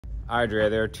All right, Drea,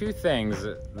 there are two things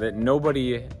that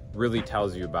nobody really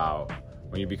tells you about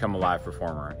when you become a live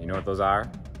performer. You know what those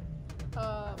are?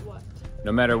 What?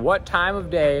 No matter what time of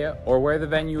day or where the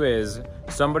venue is,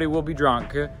 somebody will be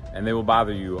drunk and they will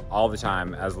bother you all the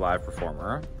time as a live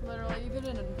performer. Literally, even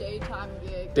in a daytime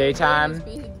gig. Daytime.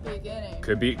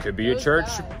 Could be a Those church,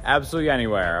 guys. absolutely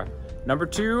anywhere. Number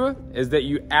two is that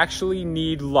you actually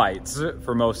need lights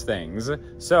for most things.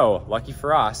 So, lucky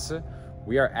for us,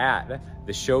 we are at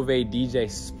the Chauvet DJ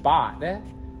spot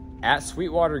at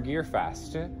Sweetwater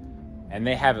GearFest, and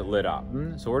they have it lit up.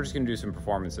 So we're just gonna do some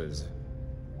performances.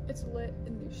 It's lit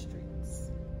in these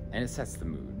streets. And it sets the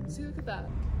mood. See, look at that.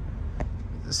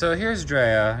 So here's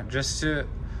Drea, just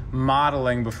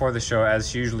modeling before the show as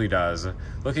she usually does,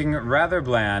 looking rather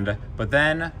bland, but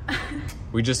then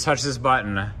we just touch this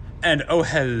button and oh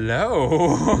hello.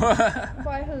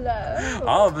 Why hello?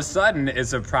 All of a sudden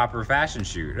it's a proper fashion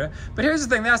shoot. But here's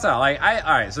the thing, that's not like, all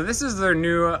right, so this is their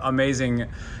new amazing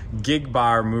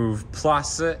Gigbar Move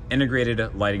Plus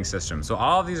integrated lighting system. So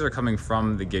all of these are coming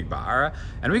from the Gigbar,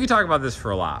 and we could talk about this for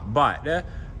a lot, but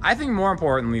I think more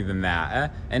importantly than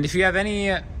that, and if you have any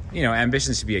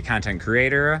ambitions to be a content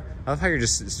creator, I love how you're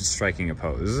just striking a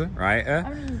pose, right?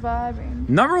 I'm just vibing.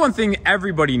 Number one thing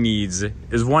everybody needs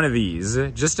is one of these,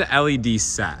 just a LED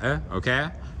set, okay?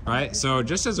 All right, so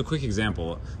just as a quick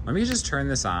example, let me just turn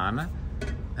this on.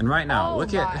 And right now,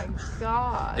 look at, oh my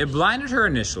gosh. it blinded her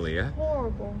initially,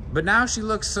 Horrible. but now she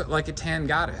looks like a tan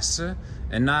goddess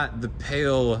and not the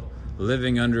pale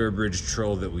living under a bridge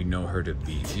troll that we know her to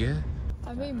be.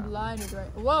 I'm being blinded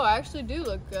right. Whoa, I actually do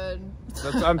look good.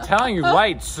 I'm telling you,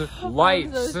 lights, I'm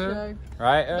so shocked.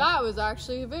 right? That was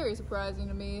actually very surprising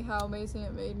to me how amazing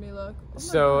it made me look. Oh my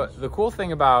So gosh. the cool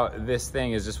thing about this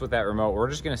thing is just with that remote, we're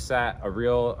just gonna set a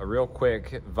real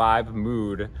quick vibe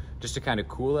mood just to kind of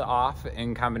cool it off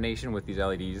in combination with these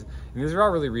LEDs. And these are all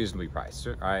really reasonably priced,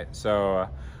 all right? So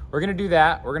we're gonna do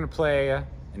that. We're gonna play an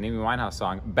Amy Winehouse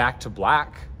song, Back to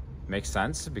Black. Makes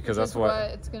sense because Which that's is what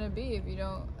it's gonna be if you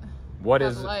don't. What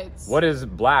have is lights. what is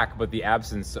black but the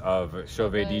absence of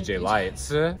Chauvet Okay, DJ DJ.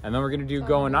 lights? And then we're gonna do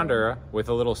Going Under with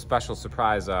a little special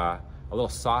surprise, a little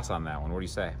sauce on that one. What do you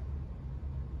say?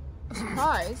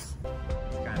 Surprise.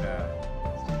 Kind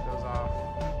of take those off.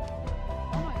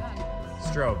 Oh my god.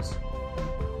 Strobes.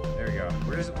 There we go.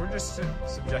 We're just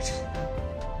subjecting.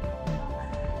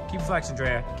 Keep flexing,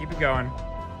 Drea. Keep it going.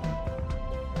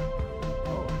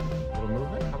 Oh, a little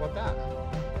movement. How about that?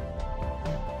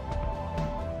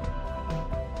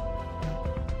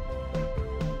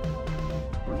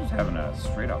 We're just having a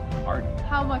straight up party.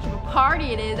 How much of a party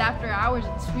it is after hours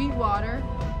at Sweetwater.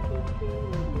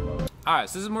 All right,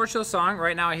 so this is a more chill song.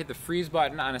 Right now I hit the freeze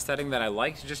button on a setting that I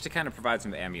liked just to kind of provide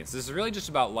some ambience. This is really just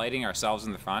about lighting ourselves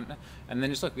in the front. And then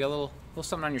just look, we got a little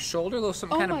something on your shoulder, a little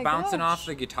something kind of bouncing off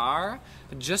the guitar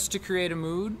just to create a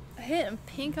mood. I hit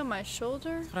pink on my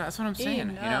shoulder. That's what I'm saying,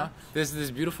 you know?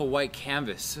 This beautiful white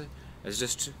canvas is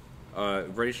just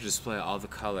ready to display all the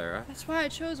color. That's why I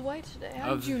chose white today.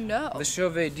 How did you know? The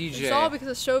Chauvet DJ. It's all because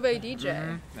of Chauvet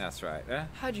DJ. That's right.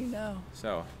 How'd you know?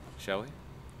 So, shall we?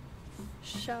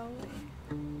 Shall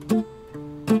we?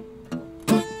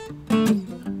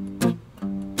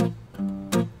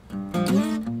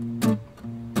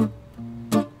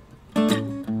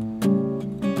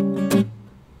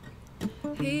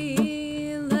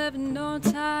 He left no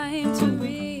time to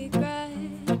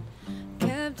regret.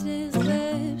 Kept his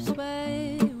lips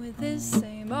wet with his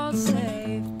same old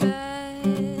safe bet.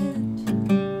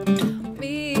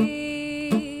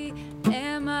 Me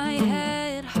and my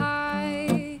head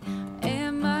high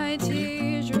and my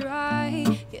tears dry.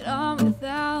 Get on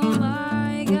without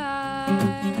my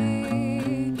guy.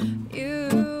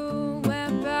 You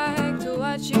went back to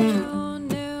what you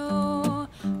knew.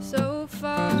 So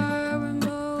far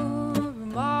removed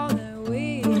from all that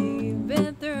we've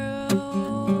been through.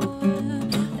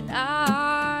 And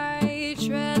I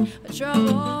tread a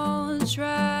troubled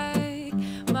track.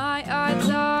 My odds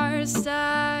are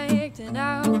stacked and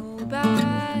I'll go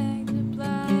back to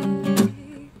black.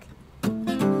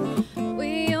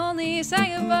 We only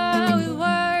say goodbye with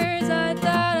words I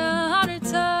thought 100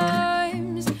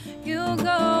 times. You'll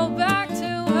go back to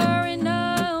her and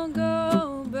I'll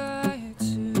go back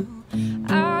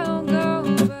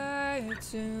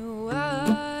to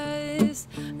us.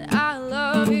 I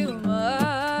love you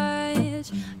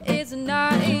much. It's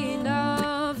not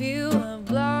enough. You love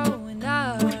blow and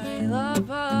I love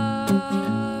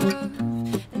puff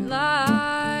and lie.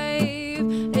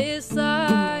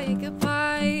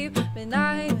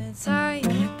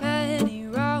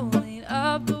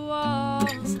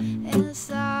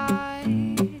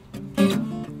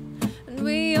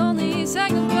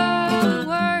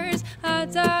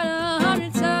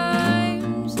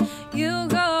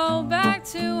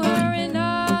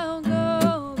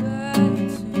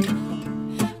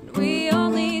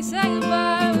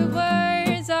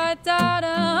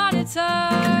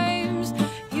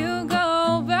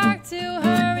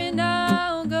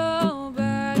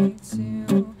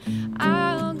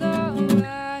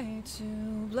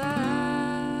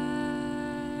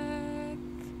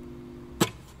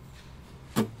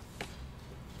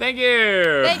 Thank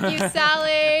you. Thank you,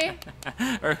 Sally.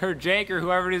 or Jake, or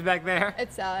whoever it is back there.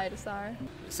 It's Sally, just sorry.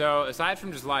 So aside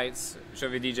from just lights,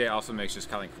 Chauvet DJ also makes just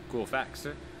kind of cool effects.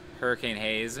 Hurricane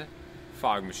Haze,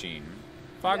 fog machine.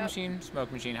 Fog machine,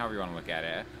 smoke machine, however you want to look at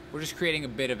it. We're just creating a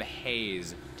bit of a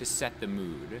haze to set the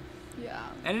mood. Yeah.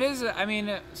 And it is, I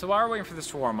mean, so while we're waiting for this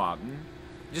to warm up,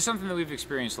 just something that we've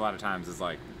experienced a lot of times is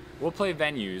like, we'll play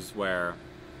venues where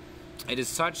it is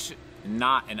such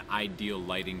not an ideal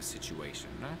lighting situation.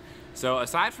 So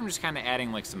aside from just kind of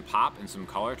adding like some pop and some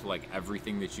color to like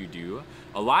everything that you do,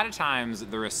 a lot of times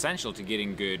they're essential to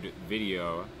getting good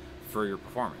video for your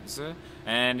performance.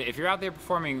 And if you're out there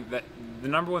performing, the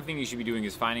number one thing you should be doing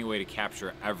is finding a way to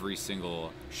capture every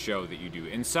single show that you do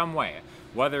in some way.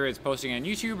 Whether it's posting on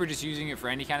YouTube or just using it for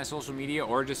any kind of social media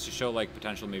or just to show like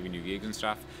potential maybe new gigs and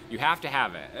stuff, you have to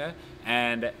have it.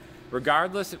 And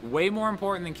regardless, way more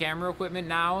important than camera equipment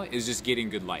now is just getting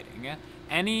good lighting.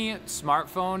 Any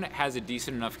smartphone has a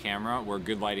decent enough camera where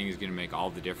good lighting is going to make all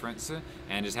the difference,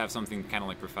 and just have something kind of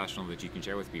like professional that you can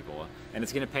share with people, and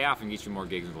it's going to pay off and get you more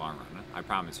gigs in the long run. I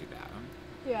promise you that.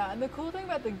 Yeah, and the cool thing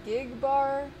about the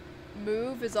Gigbar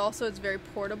Move is also it's very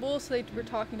portable. So they were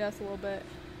talking to us a little bit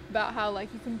about how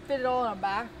like you can fit it all in a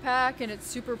backpack and it's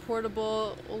super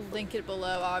portable. We'll link it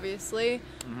below, obviously,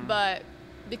 but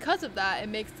because of that, it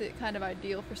makes it kind of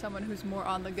ideal for someone who's more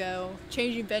on the go,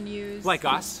 changing venues. Like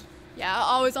us. Yeah,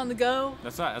 always on the go.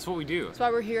 That's what we do. That's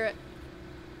why we're here at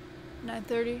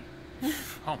 9:30.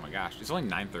 Oh my gosh, it's only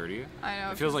 9:30. I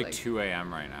know. It feels like 2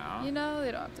 a.m. right now. You know,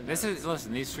 they don't have to know.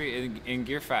 Listen, these three in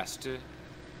GearFest,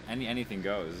 anything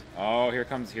goes. Oh, here it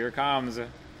comes.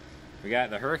 We got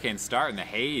the hurricane starting, the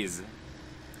haze.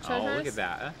 Look at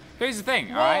that. Here's the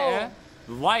thing, all right?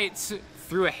 Lights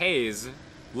through a haze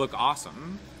look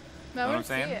awesome. No, know what I'm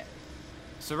saying?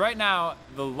 So right now,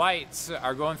 the lights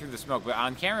are going through the smoke, but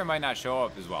on camera it might not show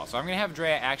up as well. So I'm gonna have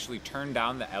Drea actually turn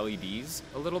down the LEDs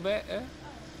a little bit,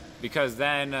 because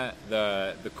then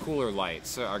the cooler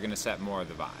lights are gonna set more of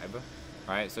the vibe. All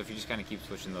right, so if you just kind of keep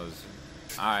switching those.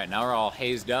 All right, now we're all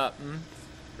hazed up.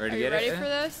 Ready to get it? Are you ready for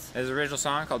this? There's an original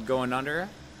song called Going Under.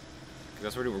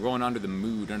 That's what we're doing. We're going under the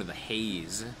mood, under the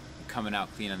haze, coming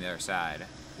out clean on the other side.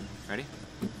 Ready?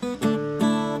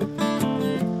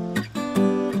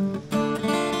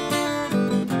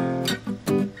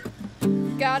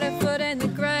 Got a foot in the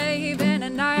grave and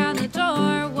an eye on the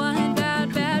door. One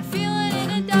bad feeling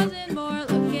and a dozen more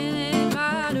looking in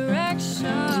my direction.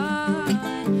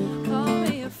 Call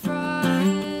me a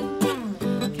friend.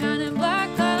 Counting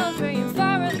black clouds, praying for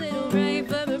a little rain.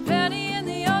 Flip a penny in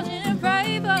the ocean and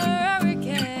pray for a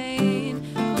hurricane.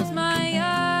 Close my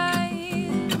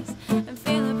eyes and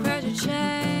feel the pressure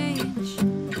change.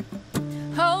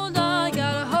 Hold on,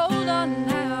 gotta hold on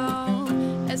now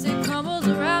as it crumbles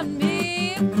around me.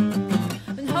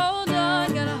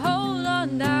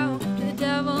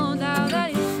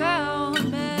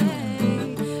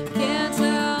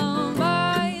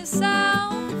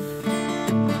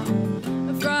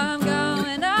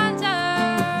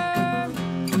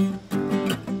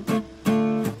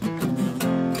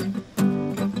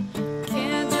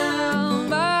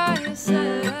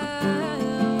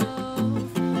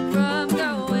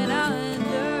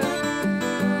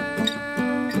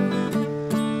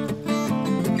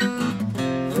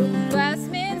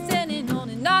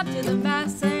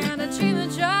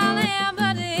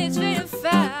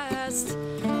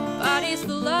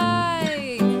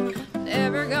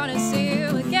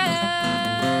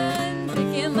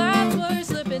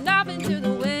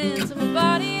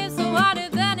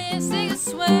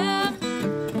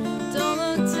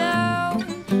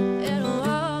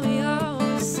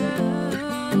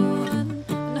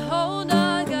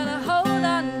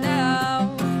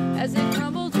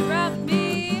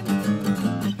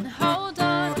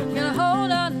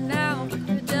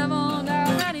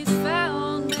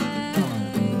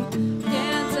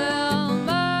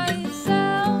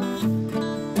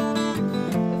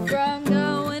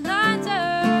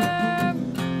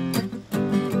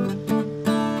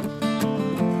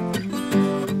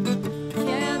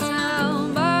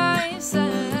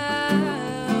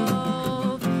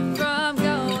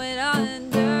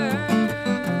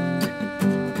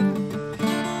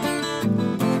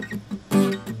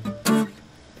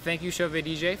 Thank you, Chauvet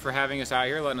DJ, for having us out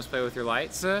here, letting us play with your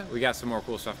lights. We got some more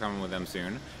cool stuff coming with them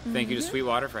soon. Thank you to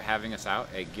Sweetwater for having us out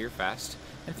at GearFest.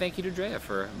 And thank you to Drea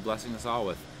for blessing us all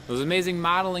with those amazing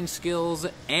modeling skills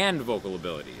and vocal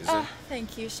abilities.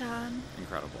 Thank you, Sean.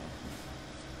 Incredible.